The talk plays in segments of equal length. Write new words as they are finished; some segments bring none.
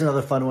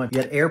Another fun one.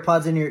 You got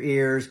AirPods in your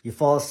ears, you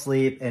fall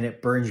asleep, and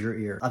it burns your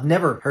ear. I've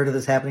never heard of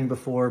this happening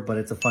before, but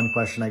it's a fun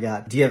question I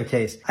got. Do you have a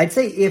case? I'd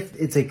say if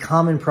it's a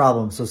common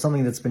problem, so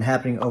something that's been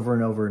happening over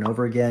and over and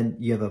over again,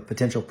 you have a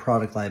potential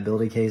product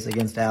liability case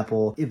against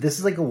Apple. If this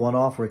is like a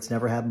one-off where it's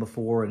never happened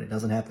before and it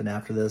doesn't happen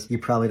after this, you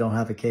probably don't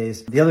have a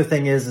case. The other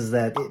thing is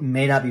that it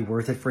may not be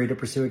worth it for you to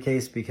pursue a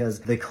case because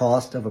the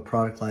cost of a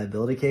product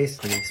liability case is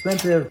pretty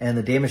expensive, and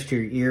the damage to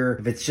your ear,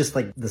 if it's just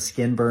like the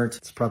skin burnt,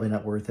 it's probably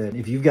not worth it.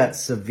 If you've got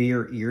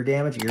severe ear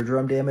damage,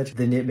 eardrum damage,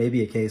 then it may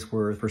be a case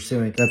worth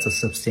pursuing. That's a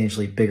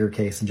substantially bigger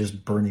case than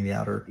just burning the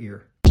outer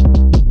ear.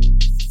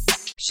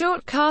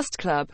 Short Cast Club.